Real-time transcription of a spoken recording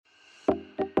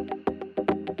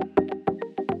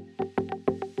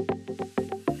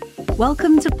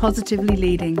Welcome to Positively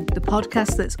Leading, the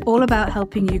podcast that's all about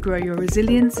helping you grow your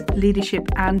resilience, leadership,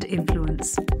 and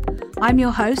influence. I'm your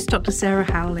host, Dr. Sarah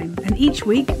Howling, and each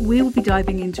week we will be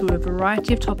diving into a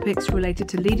variety of topics related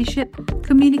to leadership,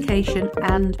 communication,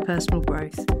 and personal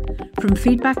growth. From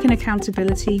feedback and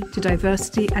accountability to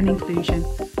diversity and inclusion,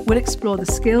 we'll explore the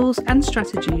skills and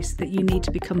strategies that you need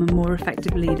to become a more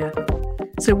effective leader.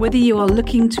 So whether you are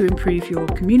looking to improve your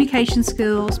communication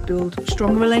skills, build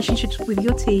stronger relationships with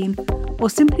your team,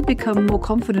 or simply become more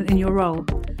confident in your role,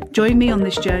 join me on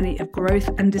this journey of growth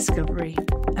and discovery,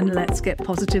 and let's get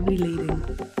positively leading.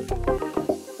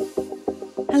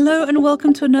 Hello and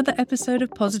welcome to another episode of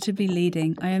Positively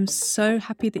Leading. I am so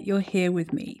happy that you're here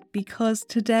with me because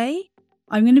today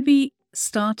I'm going to be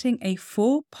starting a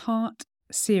 4-part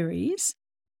series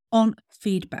on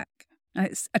feedback.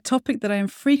 It's a topic that I am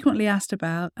frequently asked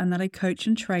about and that I coach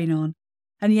and train on.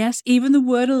 And yes, even the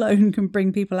word alone can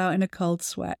bring people out in a cold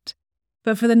sweat.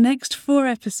 But for the next 4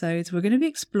 episodes, we're going to be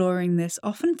exploring this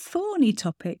often thorny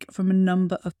topic from a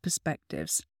number of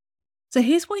perspectives. So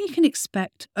here's what you can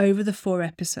expect over the 4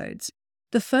 episodes.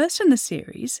 The first in the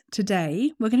series,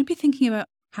 today, we're going to be thinking about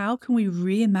how can we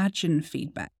reimagine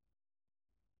feedback.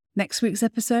 Next week's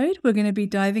episode, we're going to be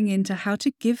diving into how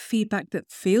to give feedback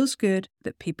that feels good,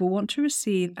 that people want to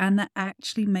receive, and that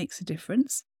actually makes a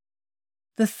difference.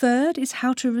 The third is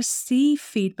how to receive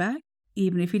feedback,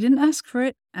 even if you didn't ask for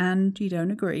it and you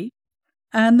don't agree.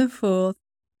 And the fourth,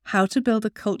 how to build a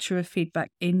culture of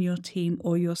feedback in your team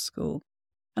or your school.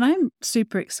 And I'm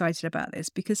super excited about this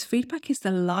because feedback is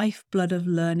the lifeblood of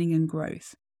learning and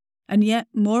growth. And yet,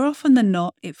 more often than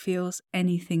not, it feels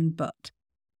anything but.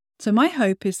 So my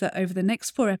hope is that over the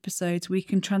next 4 episodes, we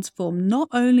can transform not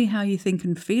only how you think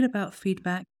and feel about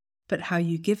feedback, but how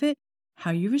you give it,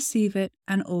 how you receive it,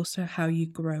 and also how you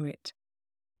grow it.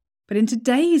 But in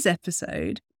today's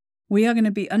episode, we are going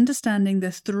to be understanding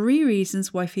the 3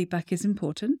 reasons why feedback is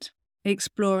important,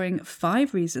 exploring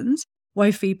 5 reasons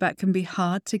why feedback can be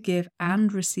hard to give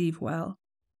and receive well.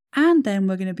 And then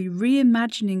we're going to be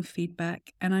reimagining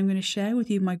feedback, and I'm going to share with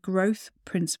you my growth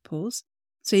principles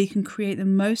so you can create the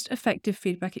most effective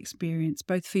feedback experience,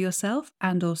 both for yourself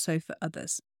and also for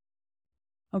others.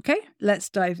 Okay, let's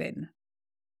dive in.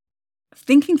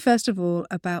 Thinking first of all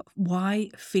about why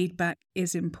feedback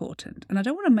is important. And I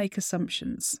don't want to make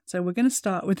assumptions. So we're going to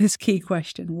start with this key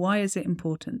question. Why is it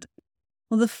important?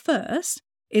 Well, the first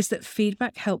is that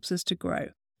feedback helps us to grow.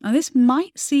 Now, this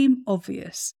might seem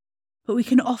obvious, but we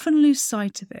can often lose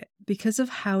sight of it because of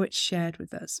how it's shared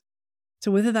with us. So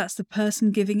whether that's the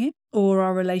person giving it or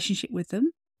our relationship with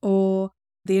them or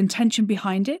the intention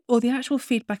behind it or the actual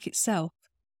feedback itself,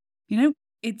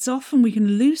 it's often we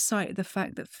can lose sight of the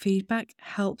fact that feedback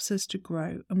helps us to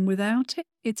grow. And without it,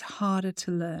 it's harder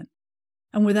to learn.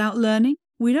 And without learning,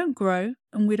 we don't grow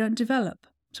and we don't develop.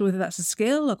 So whether that's a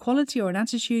skill, a quality or an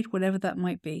attitude, whatever that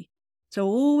might be. So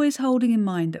always holding in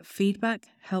mind that feedback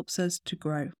helps us to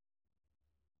grow.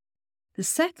 The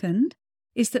second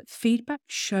is that feedback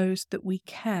shows that we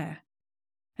care.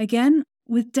 Again,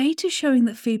 with data showing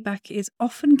that feedback is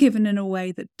often given in a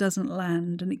way that doesn't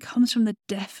land, and it comes from the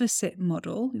deficit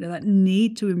model, that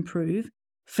need to improve,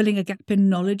 filling a gap in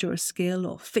knowledge or a skill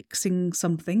or fixing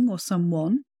something or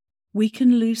someone, we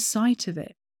can lose sight of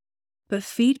it. But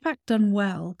feedback done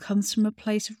well comes from a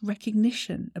place of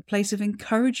recognition, a place of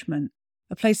encouragement,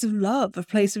 a place of love, a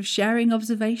place of sharing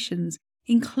observations,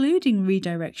 including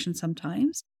redirection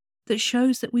sometimes, that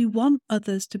shows that we want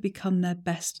others to become their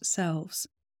best selves.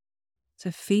 So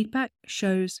feedback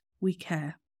shows we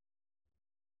care.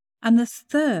 And the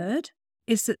third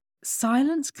is that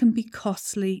silence can be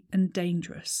costly and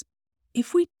dangerous.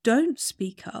 If we don't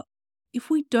speak up,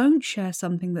 if we don't share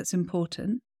something that's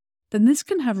important, then this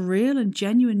can have real and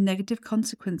genuine negative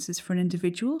consequences for an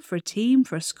individual, for a team,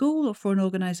 for a school, or for an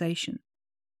organization.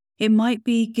 It might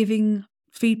be giving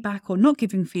feedback or not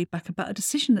giving feedback about a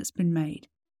decision that's been made.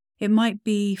 It might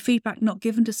be feedback not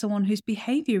given to someone whose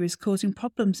behavior is causing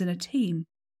problems in a team.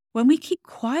 When we keep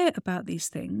quiet about these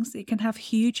things, it can have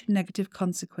huge negative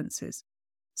consequences.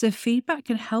 So feedback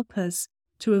can help us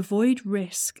to avoid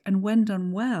risk, and when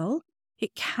done well,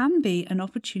 it can be an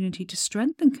opportunity to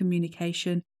strengthen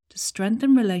communication, to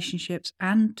strengthen relationships,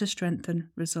 and to strengthen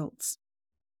results.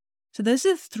 So those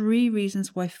are the 3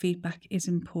 reasons why feedback is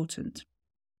important.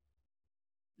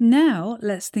 Now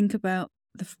let's think about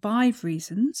the 5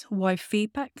 reasons why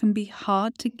feedback can be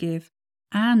hard to give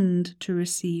and to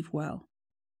receive well.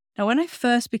 Now, when I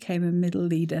first became a middle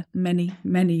leader many,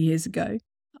 many years ago,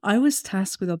 I was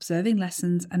tasked with observing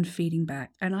lessons and feeding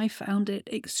back, and I found it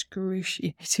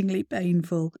excruciatingly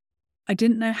painful. I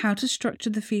didn't know how to structure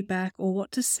the feedback or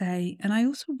what to say, and I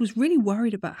also was really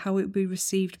worried about how it would be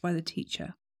received by the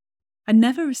teacher. I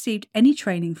never received any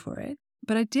training for it,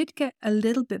 but I did get a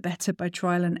little bit better by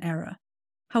trial and error.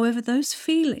 However, those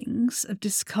feelings of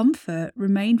discomfort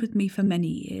remained with me for many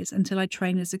years until I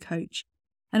trained as a coach.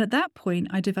 And at that point,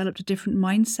 I developed a different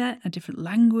mindset, a different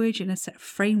language, and a set of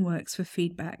frameworks for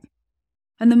feedback.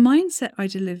 And the mindset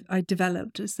I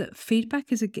developed is that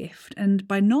feedback is a gift, and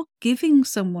by not giving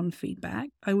someone feedback,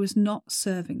 I was not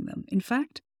serving them. In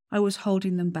fact, I was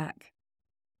holding them back.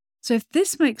 So if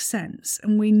this makes sense,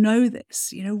 and we know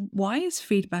this, why is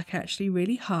feedback actually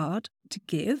really hard to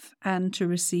give and to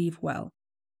receive well?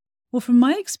 Well, from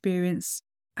my experience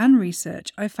and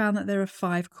research, I found that there are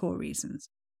 5 core reasons,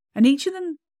 and each of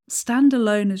them stand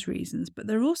alone as reasons, but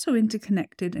they're also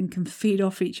interconnected and can feed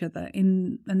off each other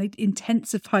and they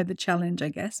intensify the challenge, I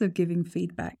guess, of giving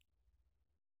feedback.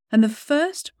 And the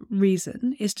first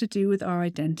reason is to do with our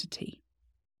identity.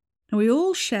 Now, we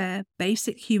all share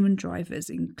basic human drivers,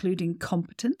 including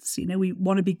competence, we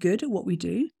want to be good at what we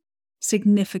do,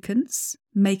 significance,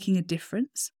 making a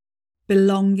difference,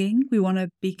 belonging, we want to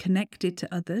be connected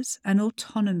to others, and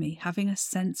autonomy, having a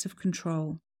sense of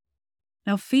control.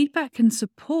 Now, feedback can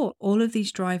support all of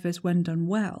these drivers when done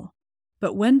well,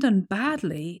 but when done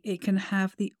badly, it can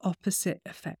have the opposite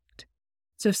effect.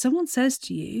 So if someone says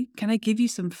to you, "Can I give you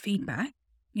some feedback?"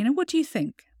 What do you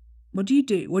think? What do you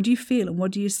do? What do you feel? And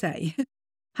what do you say?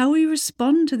 How we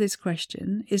respond to this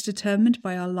question is determined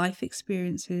by our life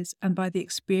experiences and by the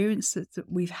experiences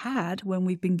that we've had when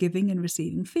we've been giving and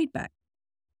receiving feedback.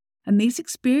 And these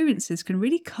experiences can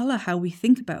really colour how we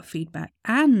think about feedback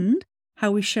and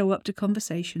how we show up to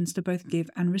conversations to both give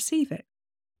and receive it.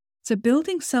 So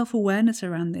building self-awareness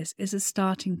around this is a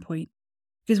starting point,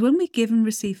 because when we give and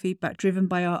receive feedback driven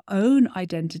by our own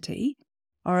identity,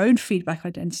 our own feedback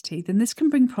identity, then this can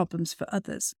bring problems for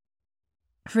others.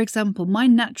 For example, my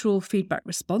natural feedback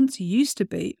response used to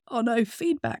be, "Oh no,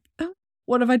 feedback.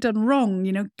 What have I done wrong?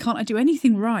 Can't I do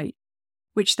anything right?"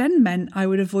 Which then meant I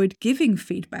would avoid giving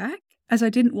feedback as I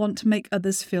didn't want to make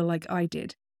others feel like I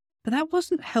did. But that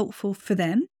wasn't helpful for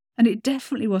them, and it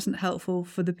definitely wasn't helpful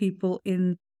for the people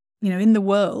in the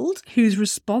world whose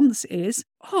response is,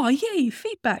 "Oh, yay,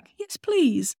 feedback, yes,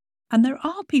 please." And there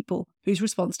are people whose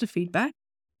response to feedback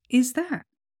is that.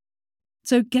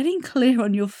 So getting clear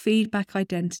on your feedback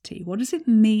identity, what does it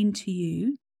mean to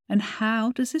you, and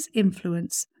how does this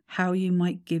influence how you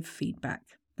might give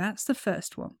feedback? That's the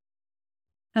first one.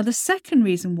 Now, the second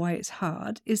reason why it's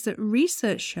hard is that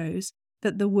research shows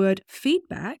that the word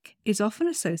feedback is often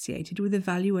associated with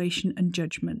evaluation and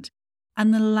judgment.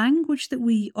 And the language that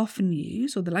we often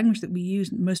use, or the language that we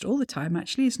use most all the time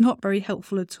actually, is not very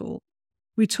helpful at all.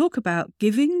 We talk about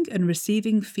giving and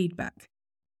receiving feedback.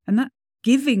 And that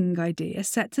giving idea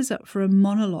sets us up for a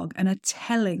monologue and a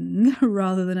telling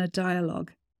rather than a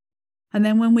dialogue. And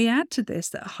then when we add to this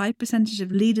that a high percentage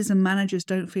of leaders and managers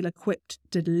don't feel equipped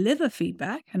to deliver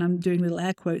feedback, and I'm doing little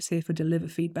air quotes here for deliver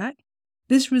feedback,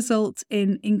 this results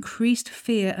in increased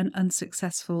fear and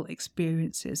unsuccessful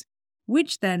experiences,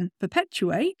 which then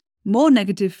perpetuate more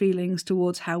negative feelings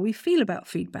towards how we feel about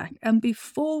feedback. And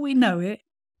before we know it,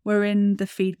 we're in the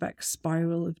feedback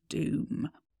spiral of doom.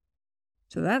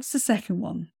 So that's the second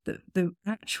one. The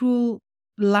actual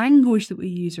language that we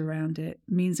use around it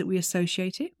means that we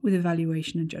associate it with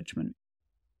evaluation and judgment.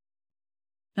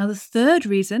 Now, the third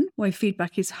reason why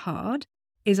feedback is hard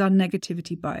is our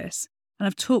negativity bias. And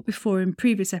I've talked before in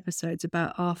previous episodes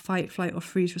about our fight, flight, or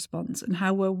freeze response and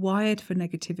how we're wired for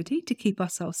negativity to keep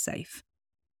ourselves safe.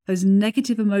 Those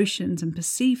negative emotions and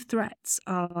perceived threats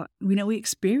are, we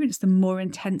experience them more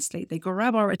intensely. They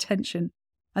grab our attention,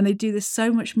 and they do this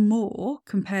so much more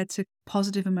compared to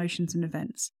positive emotions and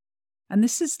events. And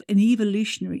this is an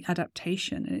evolutionary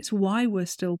adaptation, and it's why we're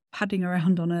still padding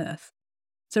around on Earth.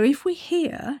 So if we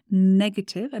hear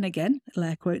negative, and again,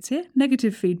 air quotes here,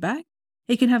 negative feedback,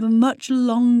 it can have a much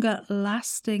longer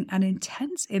lasting and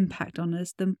intense impact on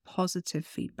us than positive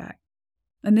feedback.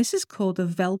 And this is called the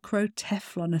Velcro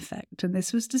Teflon effect, and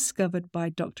this was discovered by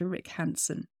Dr. Rick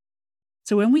Hansen.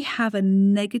 So when we have a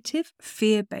negative,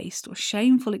 fear-based or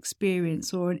shameful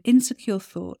experience or an insecure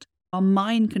thought, our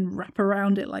mind can wrap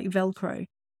around it like Velcro.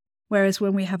 Whereas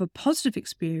when we have a positive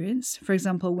experience, for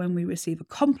example, when we receive a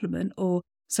compliment or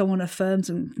someone affirms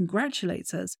and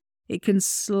congratulates us, it can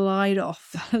slide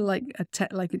off like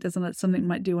it does on something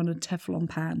might do on a Teflon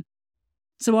pan.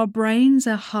 So our brains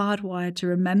are hardwired to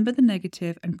remember the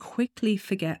negative and quickly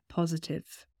forget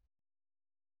positive.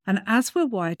 And as we're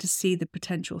wired to see the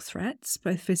potential threats,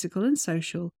 both physical and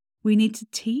social, we need to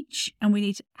teach and we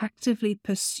need to actively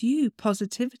pursue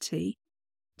positivity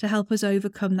to help us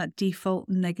overcome that default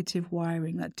negative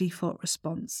wiring, that default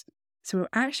response. So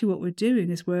actually what we're doing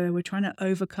is we're trying to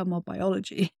overcome our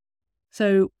biology.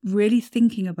 So really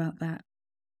thinking about that.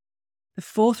 The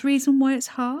fourth reason why it's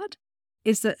hard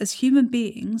is that as human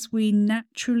beings, we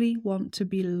naturally want to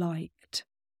be liked.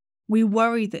 We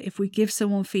worry that if we give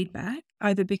someone feedback,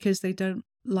 either because they don't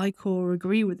like or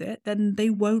agree with it, then they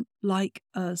won't like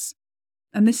us.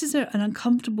 And this is an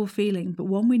uncomfortable feeling, but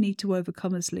one we need to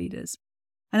overcome as leaders.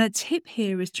 And a tip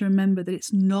here is to remember that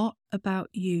it's not about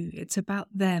you, it's about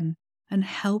them and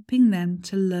helping them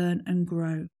to learn and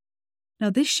grow. Now,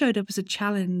 this showed up as a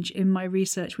challenge in my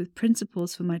research with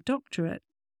principals for my doctorate,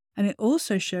 and it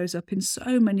also shows up in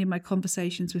so many of my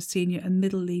conversations with senior and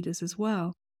middle leaders as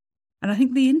well. And I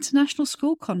think the international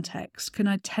school context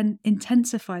can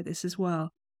intensify this as well,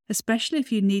 especially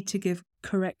if you need to give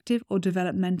corrective or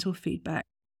developmental feedback.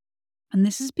 And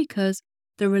this is because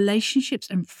the relationships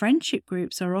and friendship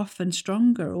groups are often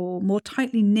stronger or more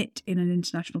tightly knit in an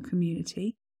international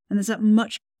community. And there's a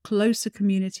much closer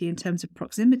community in terms of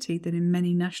proximity than in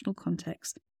many national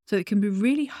contexts. So it can be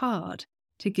really hard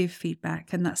to give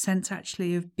feedback and that sense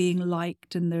actually of being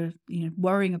liked and the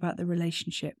worrying about the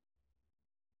relationship.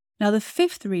 Now, the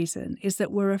fifth reason is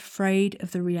that we're afraid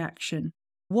of the reaction.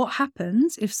 What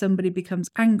happens if somebody becomes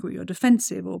angry or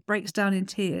defensive or breaks down in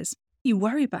tears? You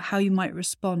worry about how you might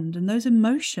respond, and those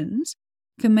emotions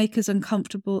can make us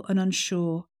uncomfortable and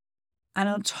unsure. And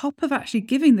on top of actually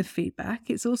giving the feedback,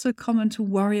 it's also common to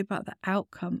worry about the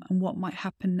outcome and what might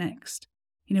happen next.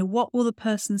 What will the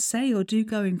person say or do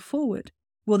going forward?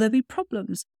 Will there be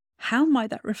problems? How might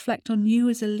that reflect on you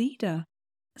as a leader?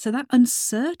 So that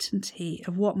uncertainty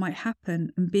of what might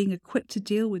happen and being equipped to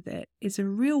deal with it is a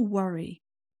real worry.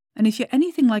 And if you're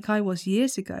anything like I was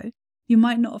years ago, you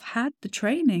might not have had the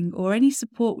training or any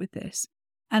support with this.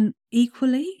 And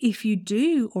equally, if you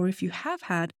do or if you have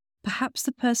had, perhaps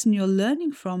the person you're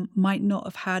learning from might not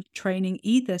have had training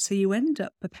either, so you end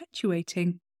up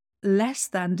perpetuating less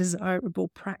than desirable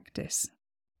practice.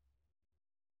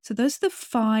 So those are the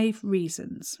 5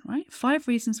 reasons, right? 5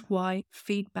 reasons why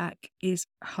feedback is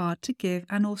hard to give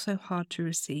and also hard to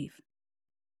receive.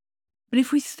 But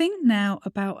if we think now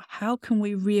about how can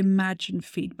we reimagine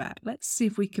feedback, let's see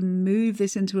if we can move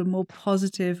this into a more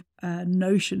positive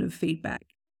notion of feedback.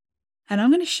 And I'm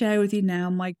going to share with you now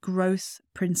my growth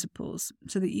principles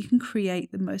so that you can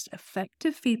create the most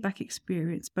effective feedback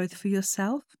experience both for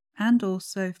yourself and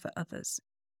also for others.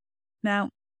 Now,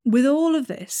 with all of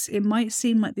this, it might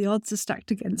seem like the odds are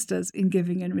stacked against us in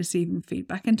giving and receiving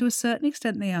feedback, and to a certain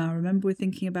extent they are. Remember, we're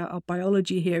thinking about our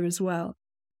biology here as well.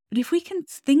 But if we can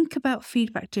think about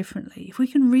feedback differently, if we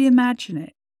can reimagine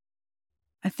it,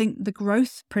 I think the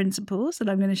growth principles that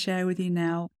I'm going to share with you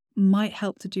now might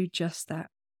help to do just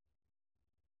that.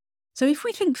 So if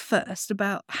we think first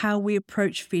about how we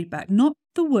approach feedback, not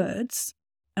the words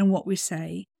and what we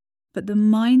say, but the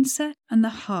mindset and the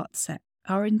heart set,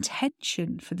 our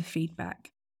intention for the feedback.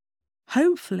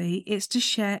 Hopefully, it's to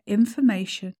share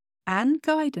information and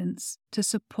guidance to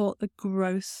support the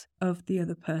growth of the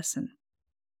other person.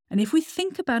 And if we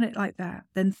think about it like that,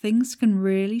 then things can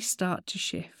really start to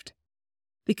shift.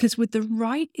 Because with the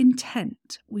right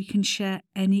intent, we can share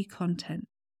any content.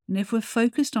 And if we're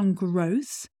focused on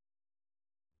growth,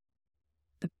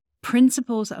 the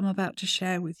principles that I'm about to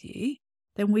share with you,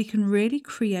 then we can really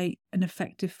create an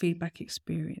effective feedback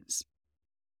experience.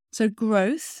 So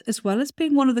growth, as well as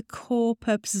being one of the core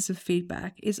purposes of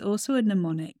feedback, is also a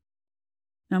mnemonic.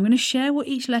 Now I'm going to share what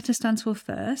each letter stands for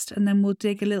first, and then we'll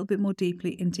dig a little bit more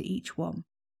deeply into each one.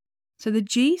 So the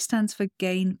G stands for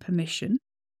gain permission.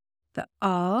 The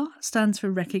R stands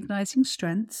for recognizing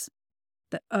strengths.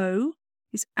 The O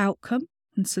is outcome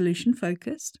and solution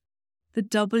focused. The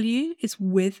W is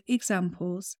with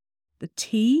examples. The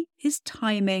T is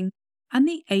timing. And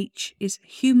the H is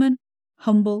human,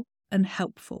 humble, and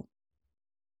helpful.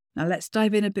 Now let's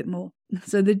dive in a bit more.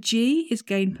 So the G is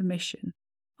gain permission.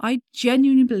 I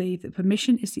genuinely believe that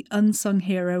permission is the unsung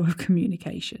hero of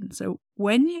communication. So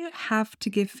when you have to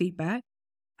give feedback,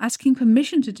 asking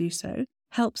permission to do so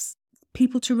helps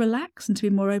people to relax and to be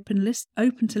more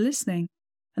open to listening.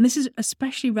 And this is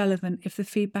especially relevant if the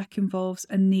feedback involves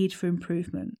a need for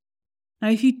improvement. Now,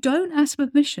 if you don't ask for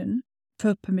permission,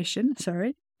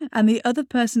 and the other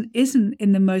person isn't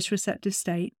in the most receptive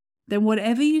state, then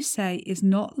whatever you say is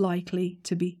not likely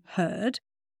to be heard,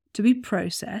 to be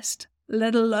processed,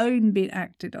 let alone being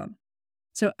acted on.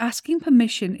 So asking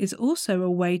permission is also a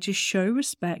way to show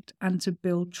respect and to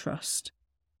build trust.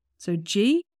 So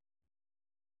G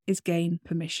is gain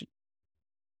permission.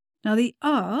 Now, the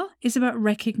R is about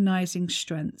recognizing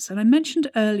strengths. And I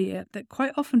mentioned earlier that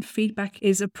quite often feedback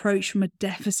is approached from a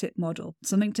deficit model,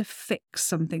 something to fix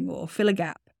something or fill a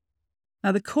gap.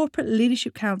 Now, the Corporate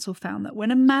Leadership Council found that when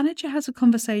a manager has a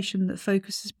conversation that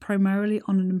focuses primarily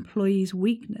on an employee's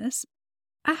weakness,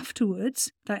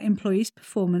 afterwards, that employee's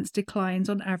performance declines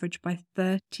on average by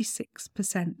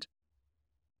 36%.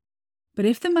 But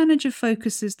if the manager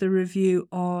focuses the review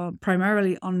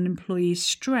primarily on an employee's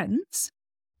strengths,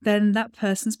 then that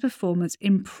person's performance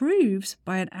improves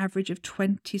by an average of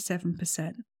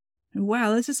 27%.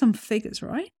 Wow, those are some figures,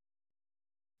 right?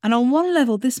 And on one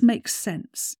level, this makes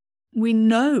sense. We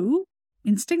know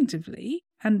instinctively,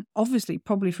 and obviously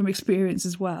probably from experience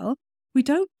as well, we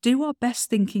don't do our best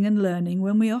thinking and learning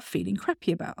when we are feeling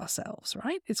crappy about ourselves,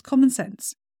 right? It's common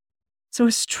sense. So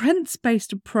a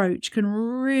strengths-based approach can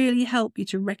really help you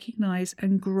to recognize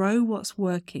and grow what's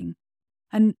working,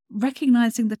 and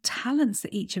recognizing the talents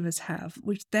that each of us have,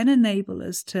 which then enable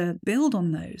us to build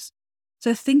on those.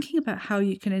 So thinking about how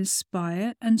you can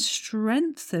inspire and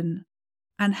strengthen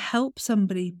and help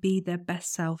somebody be their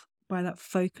best self by that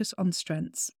focus on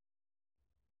strengths.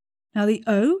 Now, the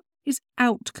O is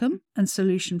outcome and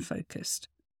solution focused.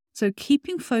 So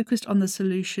keeping focused on the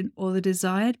solution or the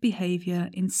desired behavior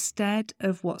instead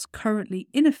of what's currently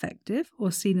ineffective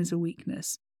or seen as a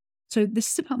weakness. So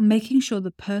this is about making sure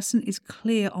the person is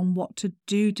clear on what to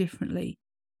do differently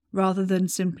rather than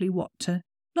simply what to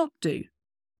not do.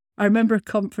 I remember a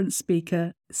conference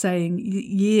speaker saying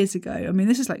years ago,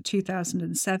 this is like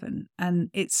 2007, and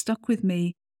it stuck with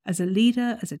me as a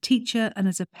leader, as a teacher, and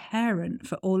as a parent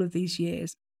for all of these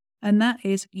years. And that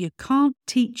is, you can't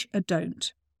teach a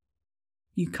don't.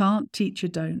 You can't teach a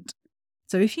don't.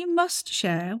 So if you must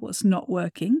share what's not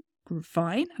working,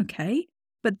 fine, okay.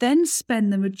 But then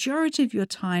spend the majority of your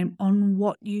time on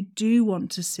what you do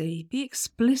want to see. Be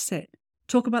explicit.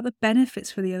 Talk about the benefits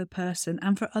for the other person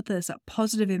and for others, that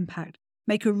positive impact.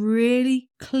 Make a really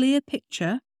clear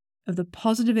picture of the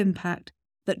positive impact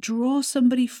that draws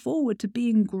somebody forward to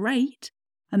being great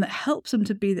and that helps them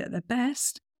to be at their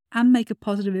best and make a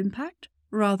positive impact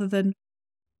rather than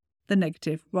the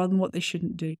negative, rather than what they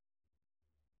shouldn't do.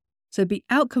 So be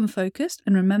outcome focused,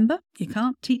 and remember, you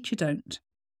can't teach a don't.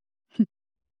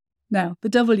 Now, the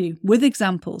W, with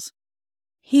examples.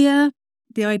 Here,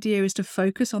 the idea is to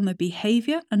focus on the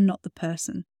behavior and not the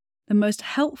person. The most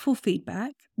helpful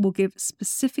feedback will give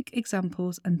specific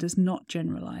examples and does not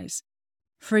generalize.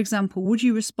 For example, would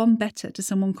you respond better to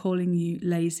someone calling you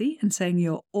lazy and saying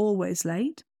you're always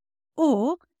late?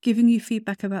 Or giving you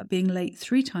feedback about being late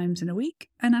 3 times in a week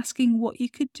and asking what you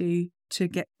could do to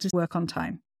get to work on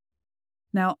time?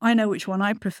 Now, I know which one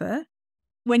I prefer.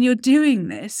 When you're doing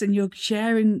this and you're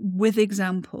sharing with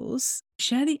examples,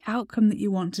 share the outcome that you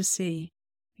want to see.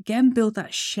 Again, build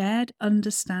that shared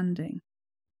understanding.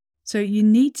 So you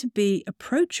need to be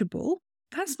approachable.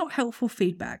 That's not helpful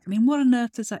feedback. What on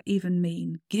earth does that even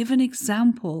mean? Give an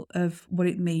example of what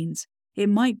it means. It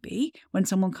might be when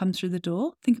someone comes through the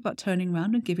door, think about turning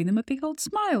around and giving them a big old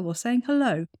smile or saying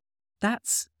hello.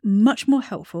 That's much more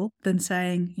helpful than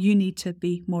saying you need to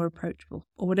be more approachable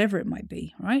or whatever it might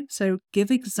be, right? So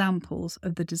give examples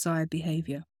of the desired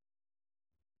behavior.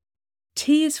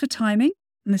 T is for timing,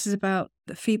 and this is about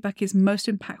that feedback is most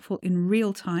impactful in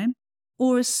real time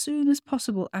or as soon as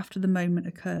possible after the moment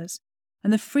occurs.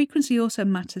 And the frequency also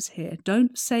matters here.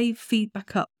 Don't save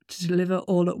feedback up to deliver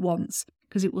all at once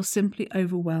because it will simply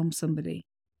overwhelm somebody.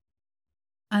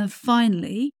 And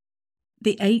finally,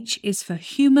 the H is for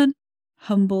human,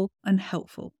 humble, and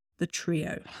helpful, the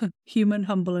trio. Human,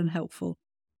 humble, and helpful.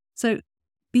 So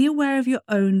be aware of your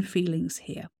own feelings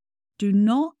here. Do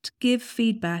not give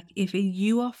feedback if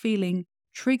you are feeling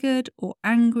triggered or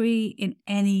angry in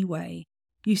any way.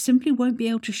 You simply won't be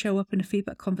able to show up in a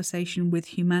feedback conversation with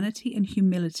humanity and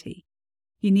humility.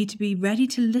 You need to be ready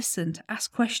to listen, to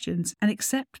ask questions, and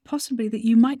accept possibly that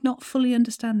you might not fully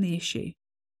understand the issue.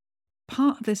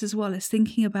 Part of this as well is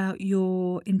thinking about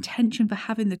your intention for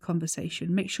having the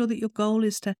conversation. Make sure that your goal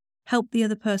is to help the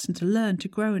other person to learn, to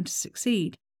grow, and to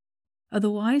succeed.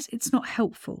 Otherwise, it's not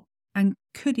helpful and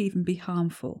could even be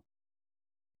harmful.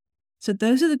 So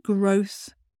those are the growth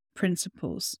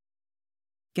principles.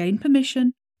 Gain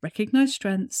permission, recognize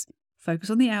strengths, focus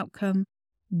on the outcome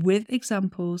with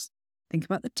examples, think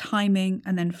about the timing,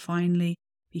 and then finally,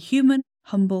 be human,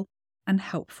 humble, and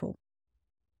helpful.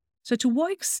 So to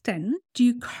what extent do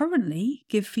you currently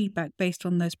give feedback based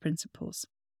on those principles?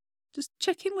 Just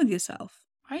check in with yourself,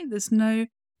 right? There's no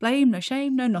blame, no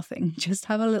shame, no nothing. Just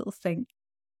have a little think.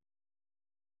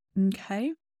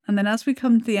 Okay. And then as we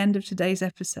come to the end of today's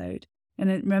episode, and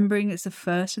remembering it's the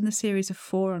first in the series of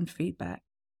 4 on feedback,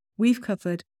 we've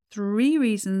covered 3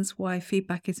 reasons why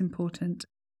feedback is important,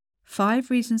 5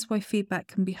 reasons why feedback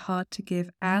can be hard to give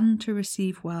and to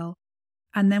receive well,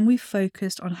 and then we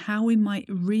focused on how we might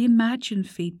reimagine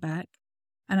feedback,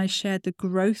 and I shared the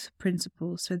growth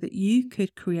principle so that you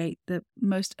could create the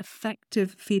most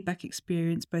effective feedback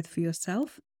experience both for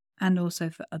yourself and also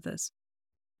for others.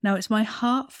 Now, it's my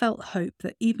heartfelt hope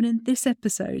that even in this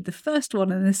episode, the first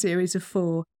one in a series of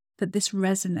 4, that this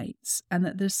resonates and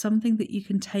that there's something that you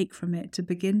can take from it to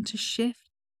begin to shift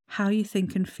how you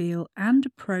think and feel and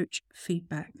approach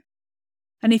feedback.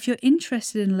 And if you're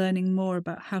interested in learning more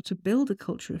about how to build a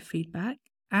culture of feedback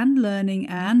and learning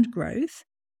and growth,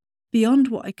 beyond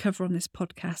what I cover on this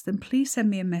podcast, then please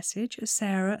send me a message at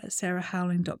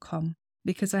sarah@sarahhowling.com,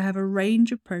 because I have a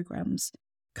range of programs,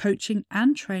 coaching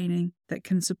and training that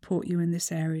can support you in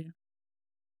this area.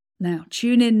 Now,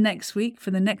 tune in next week for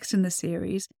the next in the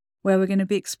series, where we're going to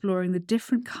be exploring the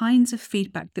different kinds of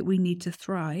feedback that we need to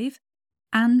thrive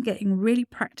and getting really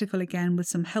practical again with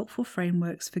some helpful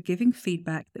frameworks for giving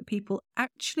feedback that people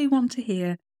actually want to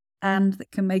hear and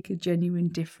that can make a genuine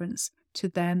difference to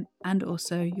them and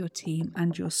also your team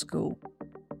and your school.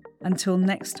 Until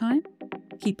next time,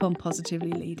 keep on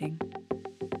positively leading.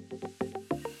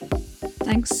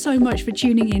 Thanks so much for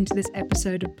tuning in to this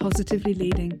episode of Positively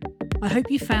Leading. I hope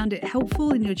you found it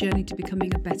helpful in your journey to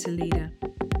becoming a better leader.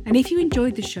 And if you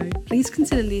enjoyed the show, please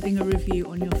consider leaving a review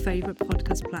on your favourite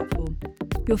podcast platform.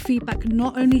 Your feedback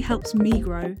not only helps me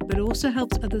grow, but also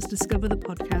helps others discover the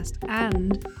podcast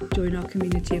and join our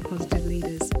community of positive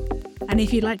leaders. And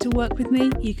if you'd like to work with me,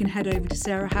 you can head over to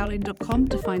sarahhowling.com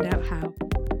to find out how.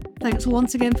 Thanks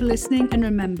once again for listening, and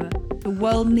remember, the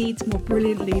world needs more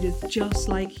brilliant leaders just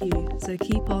like you, so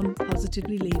keep on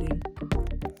positively leading.